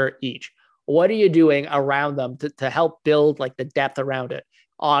per each. What are you doing around them to help build like the depth around it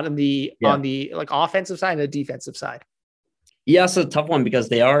on the like offensive side and the defensive side? Yeah, it's a tough one because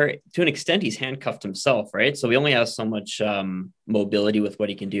they are, to an extent, he's handcuffed himself, right? So he only has so much mobility with what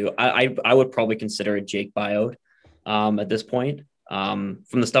he can do. I would probably consider a Jake buyout at this point. From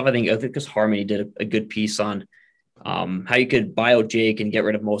the stuff I think because Harmony did a good piece on how you could buy out Jake and get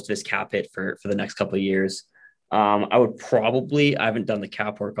rid of most of his cap hit for the next couple of years. I haven't done the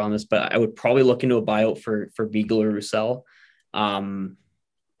cap work on this, but I would probably look into a buyout for Beagle or Roussel. I'm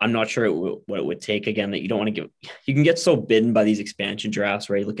not sure what it would take. Again, that you don't want to you can get so bitten by these expansion drafts,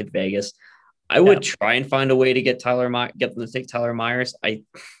 right? Look at Vegas. I would try and find a way to get them to take Tyler Myers.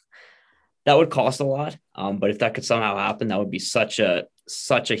 That would cost a lot. But if that could somehow happen, that would be such a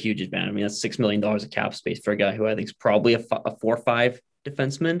huge advantage. That's $6 million of cap space for a guy who I think is probably a 4-5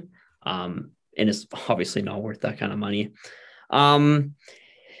 defenseman. And is obviously not worth that kind of money.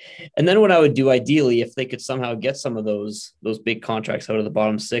 And then what I would do ideally, if they could somehow get some of those big contracts out of the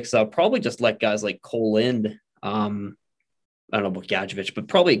bottom six, I'll probably just let guys like Cole Lind, I don't know about Gadjevich, but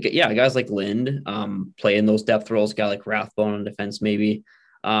probably, guys like Lind play in those depth roles, guy like Rathbone on defense maybe.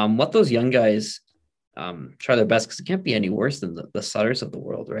 Let those young guys try their best because it can't be any worse than the Sutters of the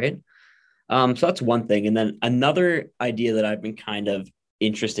world, right? So that's one thing. And then another idea that I've been kind of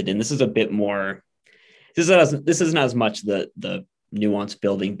interested in, this is a bit more, this isn't as much the nuanced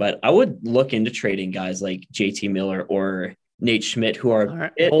building, but I would look into trading guys like JT Miller or Nate Schmidt, who are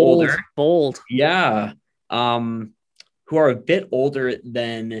a bit older. Bold. Yeah. Who are a bit older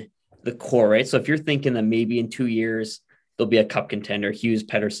than the core, right? So if you're thinking that maybe in 2 years, there'll be a cup contender, Hughes,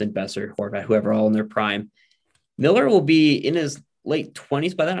 Pettersson, Besser, Horvat, whoever, all in their prime. Miller will be in his late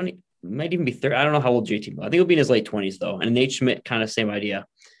 20s by then. He might even be 30. I don't know how old JT Miller. I think he'll be in his late 20s though. And Nate Schmidt, kind of same idea.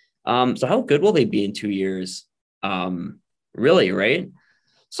 So how good will they be in 2 years? Really, right?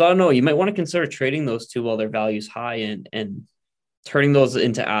 So I don't know. You might want to consider trading those two while their value's high and turning those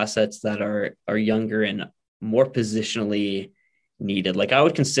into assets that are younger and more positionally needed. Like I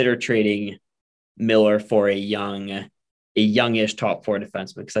would consider trading Miller for a youngish top four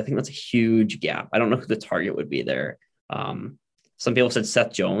defenseman because I think that's a huge gap. I don't know who the target would be there. Some people said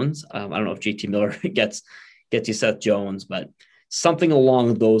Seth Jones. I don't know if JT Miller gets you Seth Jones, but something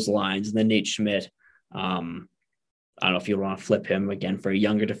along those lines. And then Nate Schmidt. I don't know if you want to flip him again for a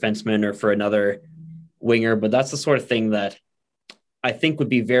younger defenseman or for another winger, but that's the sort of thing that I think would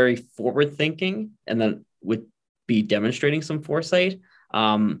be very forward thinking and then would be demonstrating some foresight.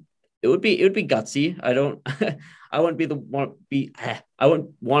 It would be gutsy. I wouldn't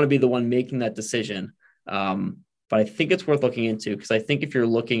want to be the one making that decision. But I think it's worth looking into, because I think if you're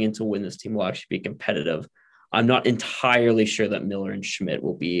looking into when this team will actually be competitive, I'm not entirely sure that Miller and Schmidt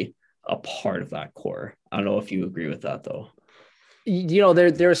will be a part of that core. I don't know if you agree with that though.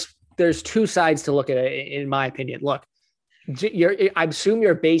 There's two sides to look at it, in my opinion. Look, I assume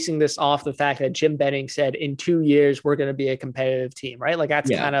you're basing this off the fact that Jim Benning said in 2 years, we're going to be a competitive team, right? Like that's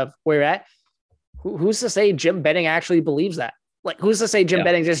kind of where we're at. Who's to say Jim Benning actually believes that? Like, who's to say Jim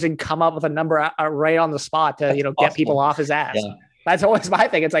Benning just didn't come up with a number right on the spot to, get people off his ass? Yeah. That's always my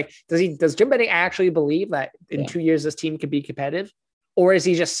thing. It's like, does Jim Benning actually believe that in 2 years this team could be competitive? Or is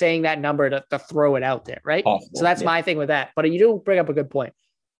he just saying that number to throw it out there, right? Possible. So that's my thing with that. But you do bring up a good point.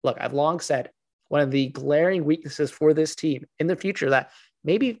 Look, I've long said one of the glaring weaknesses for this team in the future that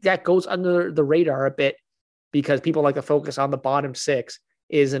maybe that goes under the radar a bit because people like to focus on the bottom six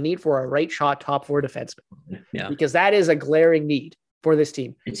is a need for a right shot top four defenseman. Yeah. Because that is a glaring need for this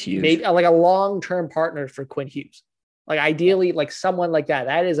team. It's huge. Maybe like a long-term partner for Quinn Hughes. Like ideally, like someone like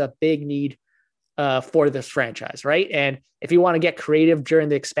that is a big need for this franchise, right? And if you want to get creative during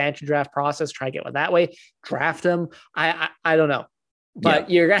the expansion draft process, try to get one that way, draft him. I don't know.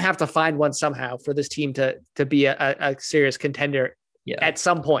 But you're going to have to find one somehow for this team to be a serious contender at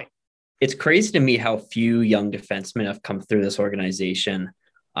some point. It's crazy to me how few young defensemen have come through this organization.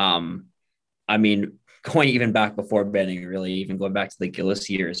 I mean, going even back before Benning, really, even going back to the Gillis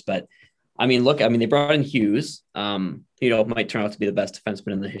years. But I mean, look, they brought in Hughes, might turn out to be the best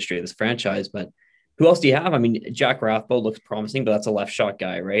defenseman in the history of this franchise. But who else do you have? I mean, Jack Rathbone looks promising, but that's a left shot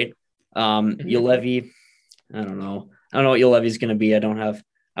guy, right? Juolevi, I don't know what Juolevi's going to be. I don't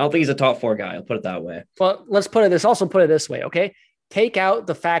think he's a top four guy. I'll put it that way. Well, let's put it this way. Okay. Take out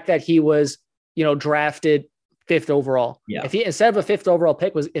the fact that he was, drafted 5th overall. Yeah. If he, instead of a 5th overall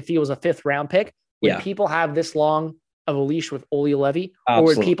pick if he was a 5th round pick, would people have this long of a leash with Olli Juolevi? Or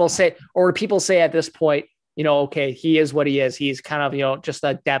would people say at this point, okay, he is what he is. He's kind of, just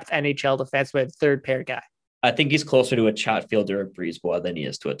a depth NHL defenseman, third pair guy. I think he's closer to a Chatfield or a Brisebois than he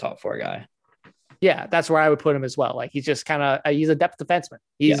is to a top four guy. Yeah, that's where I would put him as well. Like he's just kind of, he's a depth defenseman.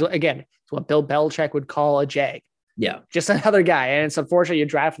 He's again, it's what Bill Belichick would call a jag. Yeah. Just another guy. And it's unfortunate you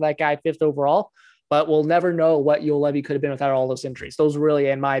drafted that guy 5th overall, but we'll never know what Juolevi could have been without all those injuries. Those really,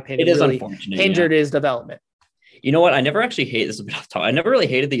 in my opinion, hindered his development. You know what? I never actually hate this a bit off top. I never really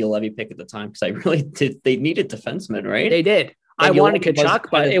hated the Juolevi pick at the time because I really did. They needed defensemen, right? They did. Like I wanted Tkachuk,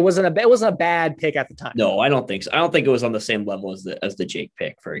 but it wasn't a bad pick at the time. No, I don't think so. I don't think it was on the same level as the Jake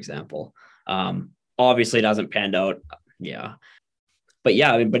pick, for example. Obviously, it hasn't panned out. Yeah. But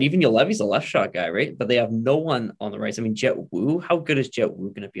but even Juolevi's a left shot guy, right? But they have no one on the right. I mean, Jet Wu, how good is Jet Wu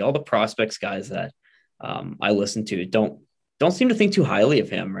going to be? All the prospects guys that I listen to don't seem to think too highly of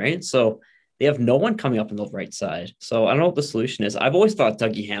him, right? So they have no one coming up on the right side. So I don't know what the solution is. I've always thought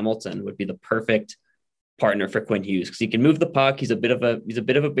Dougie Hamilton would be the perfect partner for Quinn Hughes because he can move the puck. He's a bit of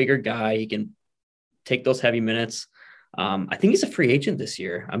a bigger guy. He can take those heavy minutes. I think he's a free agent this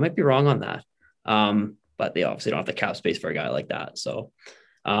year. I might be wrong on that. But they obviously don't have the cap space for a guy like that. So,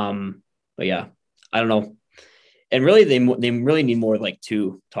 but yeah, I don't know. And really, they really need more like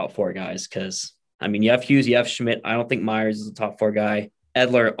 2 top 4 guys because, I mean, you have Hughes, you have Schmidt. I don't think Myers is a top 4 guy.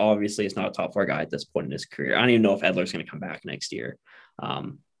 Edler obviously is not a top 4 guy at this point in his career. I don't even know if Edler's going to come back next year.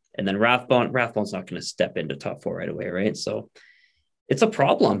 And then Rathbone's not going to step into top 4 right away, right? So it's a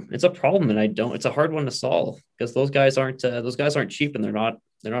problem. It's a hard one to solve because those guys aren't cheap and they're not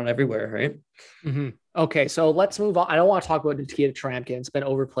everywhere, right? Mm-hmm. Okay, so let's move on. I don't want to talk about Nikita Tarampkin. It's been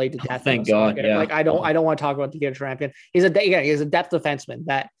overplayed to death. Thank God. Yeah. Like I don't want to talk about Nikita Tarampkin. He's a depth defenseman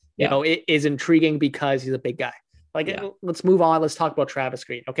that it is intriguing because he's a big guy. Let's move on. Let's talk about Travis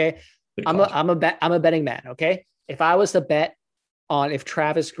Green. Okay, I'm a betting man. Okay, if I was to bet on if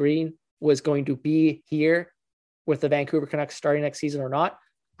Travis Green was going to be here with the Vancouver Canucks starting next season or not,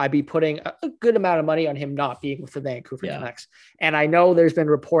 I'd be putting a good amount of money on him not being with the Vancouver Canucks. And I know there's been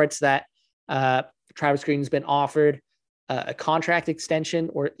reports that Travis Green's been offered a contract extension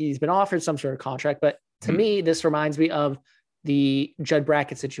or he's been offered some sort of contract. But to me, this reminds me of the Judd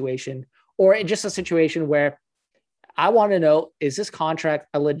Brackett situation or just a situation where I want to know, is this contract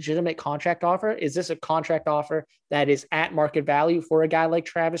a legitimate contract offer? Is this a contract offer that is at market value for a guy like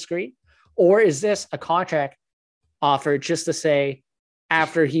Travis Green? Or is this a contract offer just to say,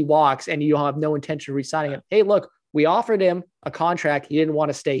 after he walks and you have no intention of re-signing him, hey, look, we offered him a contract. He didn't want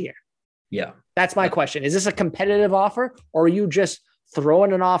to stay here. Yeah. That's my question. Is this a competitive offer, or are you just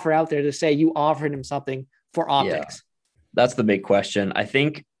throwing an offer out there to say you offered him something for optics? That's the big question. I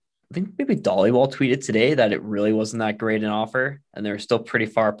think maybe Dollywall tweeted today that it really wasn't that great an offer, and they're still pretty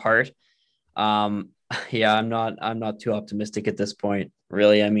far apart. Yeah, I'm not too optimistic at this point,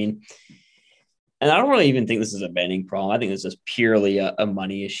 really. I mean, and I don't really even think this is a betting problem. I think this is purely a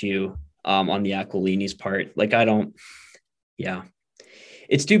money issue on the Aquilini's part. Like,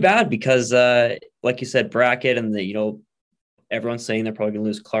 it's too bad because, like you said, bracket and everyone's saying they're probably going to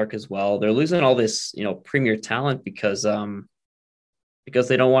lose Clark as well. They're losing all this, premier talent because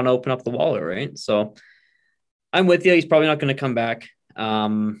they don't want to open up the wallet, right? So I'm with you. He's probably not going to come back.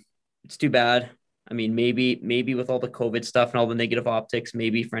 It's too bad. I mean, maybe with all the COVID stuff and all the negative optics,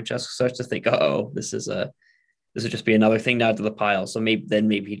 maybe Francesco starts to think, this would just be another thing to add to the pile. So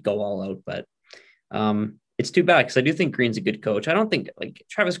maybe he'd go all out. But it's too bad because I do think Green's a good coach. I don't think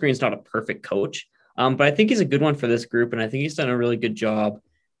Travis Green's not a perfect coach, but I think he's a good one for this group. And I think he's done a really good job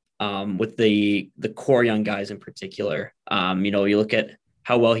with the core young guys in particular. You look at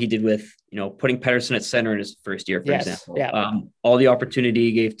how well he did with, putting Pettersson at center in his first year, for example. Yeah. All the opportunity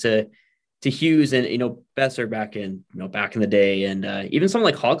he gave to Hughes and, Besser back in the day. And even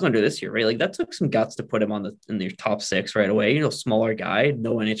someone like Hoglander this year, right? Like that took some guts to put him in their top six right away, smaller guy,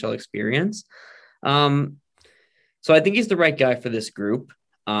 no NHL experience. So I think he's the right guy for this group.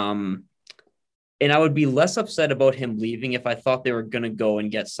 And I would be less upset about him leaving if I thought they were going to go and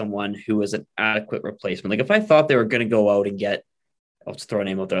get someone who was an adequate replacement. Like if I thought they were going to go out and get, I'll just throw a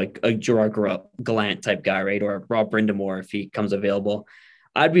name out there, like a Gerard Gallant type guy, right? Or Rob Brindamore if he comes available.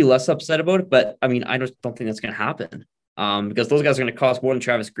 I'd be less upset about it, but I mean, I just don't think that's going to happen because those guys are going to cost more than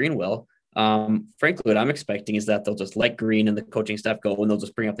Travis Green will. Frankly, what I'm expecting is that they'll just let Green and the coaching staff go and they'll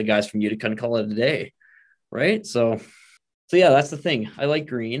just bring up the guys from Utica and call it a day, right? So yeah, that's the thing. I like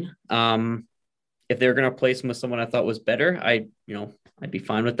Green. If they're going to replace him with someone I thought was better, I'd be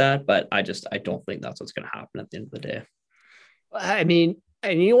fine with that, but I don't think that's what's going to happen at the end of the day. I mean,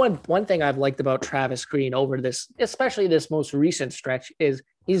 and one thing I've liked about Travis Green over this, especially this most recent stretch, is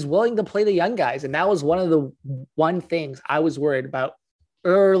he's willing to play the young guys. And that was one of the things I was worried about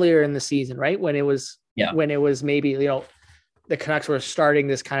earlier in the season, right? When it was maybe, the Canucks were starting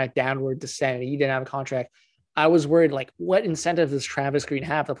this kind of downward descent and he didn't have a contract. I was worried, like, what incentive does Travis Green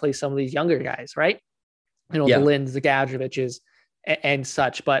have to play some of these younger guys, right? The Linds, the Gadjeviches and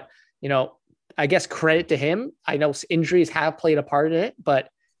such. But, I guess credit to him. I know injuries have played a part in it, but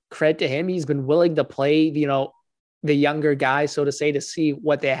credit to him. He's been willing to play, the younger guys, so to say, to see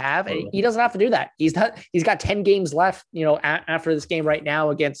what they have. And he doesn't have to do that. He's got 10 games left, after this game right now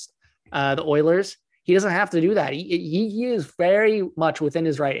against the Oilers. He doesn't have to do that. He is very much within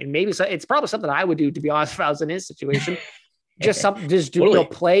his right. And maybe it's probably something I would do, to be honest, if I was in his situation. Totally.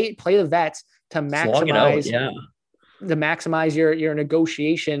 Play the vets to maximize your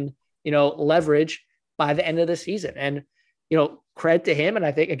negotiation, leverage by the end of the season. And, credit to him. And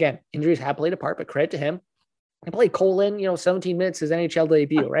I think, again, injuries have played a part, but credit to him. I played Cole Lind, 17 minutes, his NHL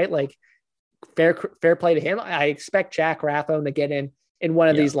debut, right? Like fair play to him. I expect Jack Rathbone to get in one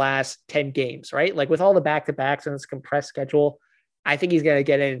of these last 10 games, right? Like with all the back-to-backs and this compressed schedule, I think he's going to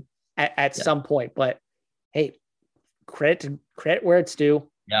get in at some point. But hey, credit where it's due.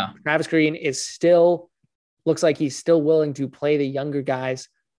 Yeah. Travis Green looks like he's still willing to play the younger guys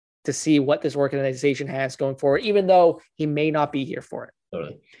to see what this organization has going forward, even though he may not be here for it.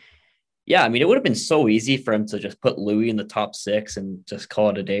 Totally. Yeah, I mean, it would have been so easy for him to just put Louis in the top six and just call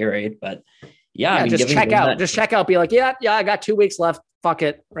it a day, right? But I mean, just check out. Be like, yeah, I got 2 weeks left. Fuck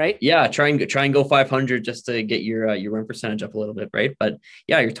it, right? Yeah, try and go 500 just to get your win percentage up a little bit, right? But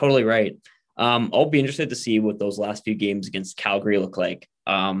yeah, you're totally right. I'll be interested to see what those last few games against Calgary look like.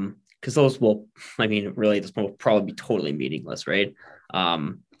 Because those will, I mean, really, this one will probably be totally meaningless, right?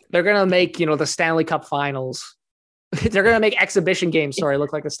 They're gonna make the Stanley Cup Finals. They're gonna make exhibition games.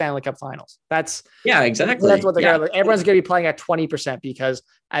 Look like the Stanley Cup Finals. Exactly. That's what they're gonna. Everyone's gonna be playing at 20% because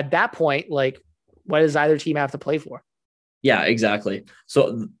at that point, like, what does either team have to play for? Yeah, exactly.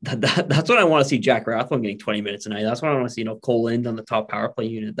 So that's what I want to see. Jack Rathbone getting 20 minutes a night. That's what I want to see. Cole Lind on the top power play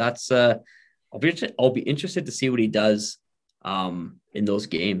unit. That's I'll be interested to see what he does in those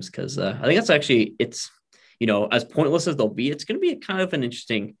games because I think that's actually it's as pointless as they'll be, it's going to be kind of an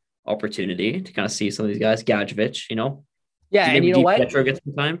interesting opportunity to kind of see some of these guys. Gadjevich, yeah, and you know what? Petro gets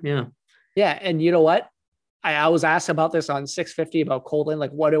some time, yeah, and you know what? I was asked about this on 650 about Cole Lind, like,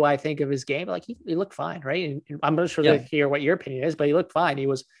 what do I think of his game? Like, he looked fine, right? And I'm not sure to hear what your opinion is, but he looked fine. He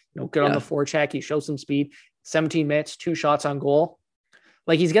was, good on the forecheck. He showed some speed. 17 minutes, 2 shots on goal.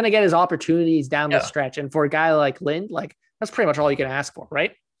 Like, he's going to get his opportunities down the stretch. And for a guy like Lind, like, that's pretty much all you can ask for,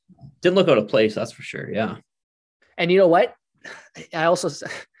 right? Didn't look out of place, that's for sure. Yeah. And you know what? I also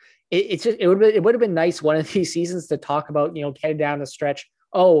it would have been nice one of these seasons to talk about, getting down the stretch.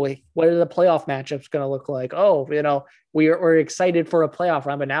 Oh, what are the playoff matchups going to look like? Oh, we're excited for a playoff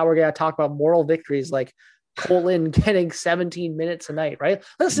run, but now we're going to talk about moral victories like Cole Lind getting 17 minutes a night, right?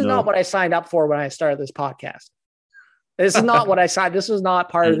 This is not what I signed up for when I started this podcast. This is not what I signed. This was not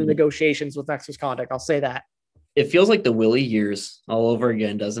part of the negotiations with Nexus Contact. I'll say that. It feels like the Willie years all over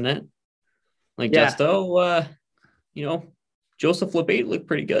again, doesn't it? Like, Joseph LeBate looked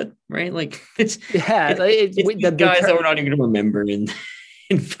pretty good, right? Like, it's the guys that we're not even going to remember in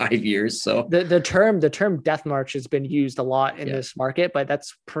 5 years. So the term death march has been used a lot in this market, but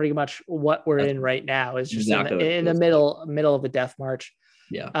that's pretty much what we're in right now. Is just in the middle of a death march.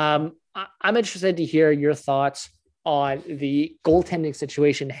 Yeah. I'm interested to hear your thoughts on the goaltending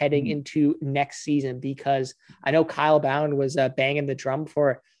situation heading into next season, because I know Kyle Bound was banging the drum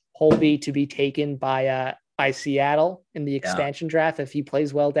for Holtby to be taken by Seattle in the expansion draft if he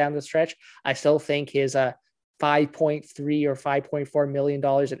plays well down the stretch. I still think his $5.3 or $5.4 million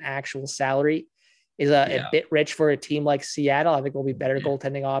in actual salary is a bit rich for a team like Seattle. I think there'll be better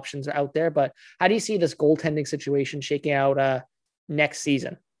goaltending options out there. But how do you see this goaltending situation shaking out next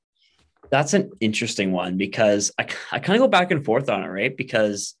season? That's an interesting one, because I kind of go back and forth on it, right?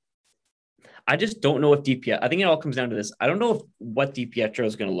 Because I just don't know if I think it all comes down to this. I don't know what DiPietro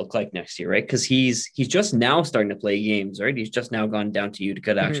is going to look like next year, right? Because he's just now starting to play games, right? He's just now gone down to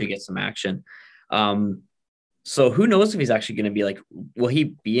Utica to actually get some action. So who knows if he's actually going to be like, will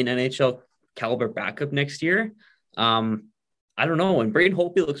he be an NHL caliber backup next year? I don't know. And Braden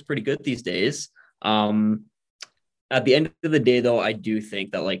Holtby looks pretty good these days. At the end of the day, though, I do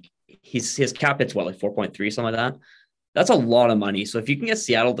think that like his cap hits like 4.3, something like that. That's a lot of money. So if you can get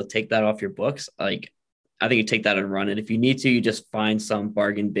Seattle to take that off your books, like I think you take that and run it. If you need to, you just find some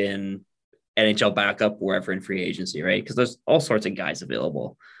bargain bin NHL backup wherever in free agency, right? Because there's all sorts of guys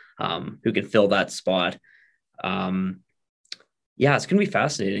available who can fill that spot. It's going to be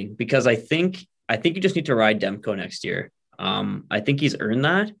fascinating, because I think you just need to ride Demko next year. I think he's earned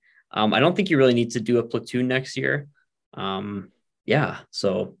that. I don't think you really need to do a platoon next year.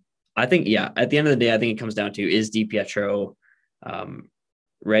 So I think, at the end of the day, I think it comes down to, is DiPietro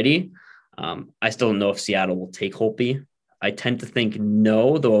ready? I still don't know if Seattle will take Holtby. I tend to think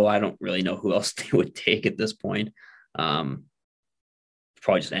no, though I don't really know who else they would take at this point. Probably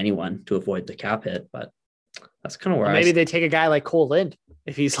just anyone to avoid the cap hit, but that's kind of where maybe they take a guy like Cole Lind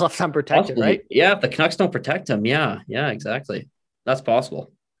if he's left unprotected, possibly. Right? Yeah, if the Canucks don't protect him, yeah, exactly. That's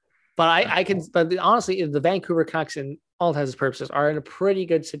possible. But but honestly, the Vancouver Canucks, in all intents and purposes, are in a pretty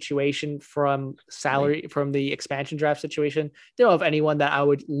good situation from the expansion draft situation. They don't have anyone that I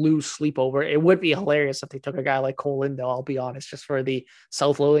would lose sleep over. It would be hilarious if they took a guy like Cole Lind, though, I'll be honest, just for the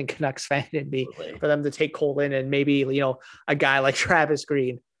South-Loyal Canucks fan in me, for them to take Cole Lind and maybe, a guy like Travis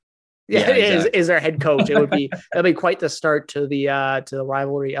Green. Exactly. is their head coach. It'll be quite the start to the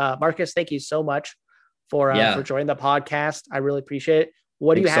rivalry. Marcus, thank you so much for joining the podcast. I really appreciate it.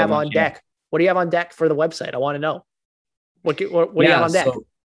 What do you have on deck? What do you have on deck for the website? I want to know. What do you have on deck?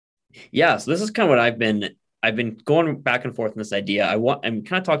 So this is kind of what I've been going back and forth on this idea. I'm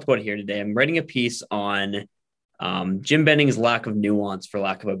kind of talked about it here today. I'm writing a piece on Jim Benning's lack of nuance, for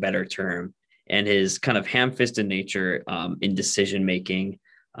lack of a better term, and his kind of ham-fisted nature in decision making,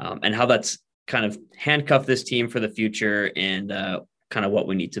 and how that's kind of handcuffed this team for the future, and kind of what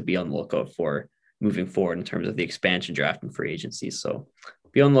we need to be on the lookout for moving forward in terms of the expansion draft and free agency. So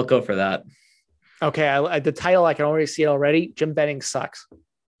be on the lookout for that. Okay. The title, I can already see it already. Jim Benning sucks.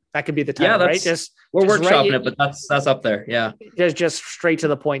 That could be the title, right? We're workshopping it, but that's up there. Yeah. Just straight to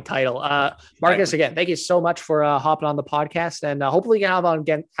the point title. Marcus, again, thank you so much for hopping on the podcast, and hopefully we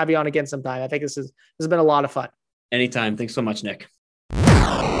can have you on again sometime. I think this has been a lot of fun. Anytime. Thanks so much, Nick.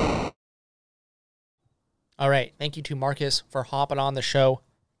 All right. Thank you to Marcus for hopping on the show.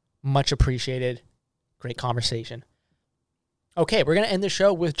 Much appreciated. Great conversation. Okay, we're going to end the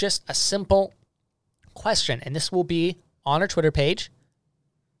show with just a simple question, and this will be on our Twitter page.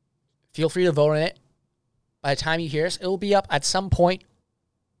 Feel free to vote on it. By the time you hear us, it will be up at some point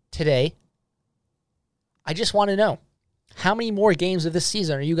today. I just want to know, how many more games of this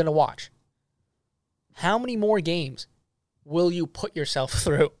season are you going to watch? How many more games will you put yourself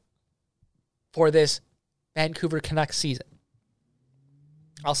through for this Vancouver Canucks season?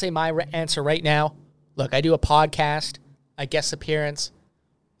 I'll say my answer right now. Look, I do a podcast, a guest appearance,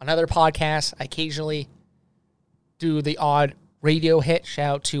 another podcast. I occasionally do the odd radio hit.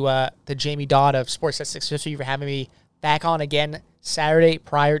 Shout out to Jamie Dodd of Sportsnet 650 for having me back on again Saturday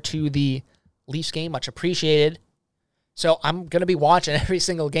prior to the Leafs game. Much appreciated. So I'm going to be watching every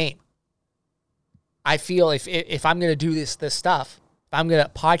single game. I feel if I'm going to do this stuff, if I'm going to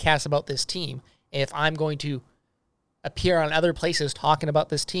podcast about this team, if I'm going to appear on other places talking about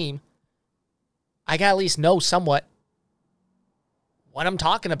this team, I got to at least know somewhat what I'm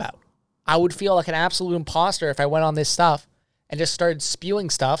talking about. I would feel like an absolute imposter if I went on this stuff and just started spewing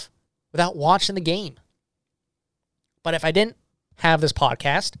stuff without watching the game. But if I didn't have this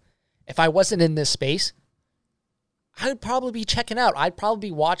podcast, if I wasn't in this space, I would probably be checking out. I'd probably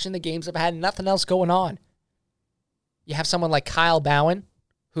be watching the games if I had nothing else going on. You have someone like Kyle Bowen,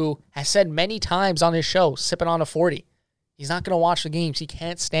 who has said many times on his show, sipping on a 40. He's not going to watch the games. He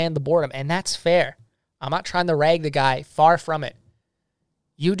can't stand the boredom, and that's fair. I'm not trying to rag the guy. Far from it.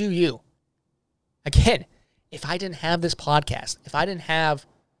 You do you. Again, if I didn't have this podcast, if I didn't have,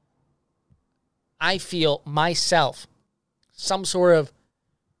 I feel myself, some sort of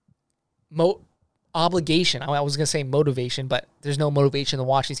obligation. I was going to say motivation, but there's no motivation to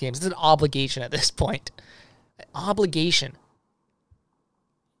watch these games. It's an obligation at this point. An obligation.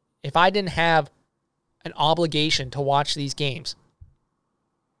 If I didn't have an obligation to watch these games,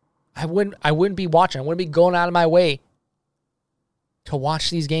 I wouldn't be watching. I wouldn't be going out of my way to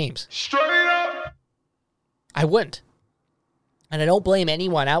watch these games. Straight up. I wouldn't. And I don't blame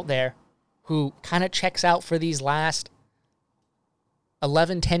anyone out there who kind of checks out for these last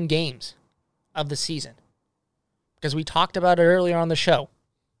 11, 10 games of the season. Because we talked about it earlier on the show.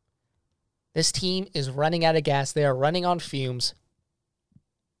 This team is running out of gas. They are running on fumes.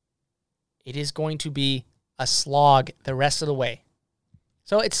 It is going to be a slog the rest of the way.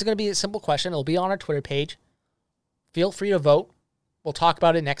 So it's going to be a simple question. It'll be on our Twitter page. Feel free to vote. We'll talk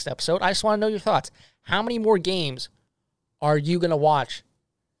about it next episode. I just want to know your thoughts. How many more games are you going to watch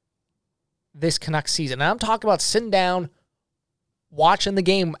this Canucks season? And I'm talking about sitting down, watching the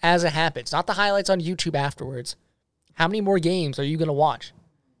game as it happens, not the highlights on YouTube afterwards. How many more games are you going to watch?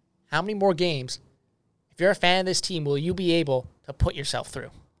 How many more games, if you're a fan of this team, will you be able to put yourself through?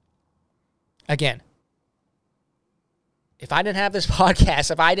 Again, if I didn't have this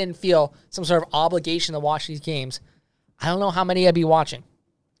podcast, if I didn't feel some sort of obligation to watch these games, I don't know how many I'd be watching,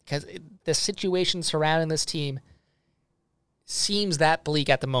 because the situation surrounding this team seems that bleak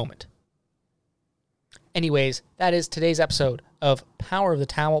at the moment. Anyways, that is today's episode of Power of the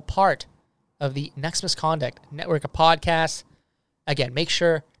Towel, part of the Next Misconduct network of podcasts. Again, make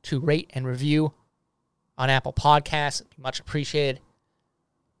sure to rate and review on Apple Podcasts. It'd be much appreciated.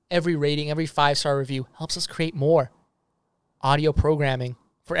 Every rating, every 5-star review helps us create more audio programming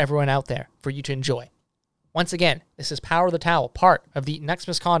for everyone out there for you to enjoy. Once again, this is Power of the Towel, part of the Next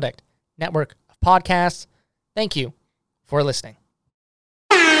Misconduct network of podcasts. Thank you for listening.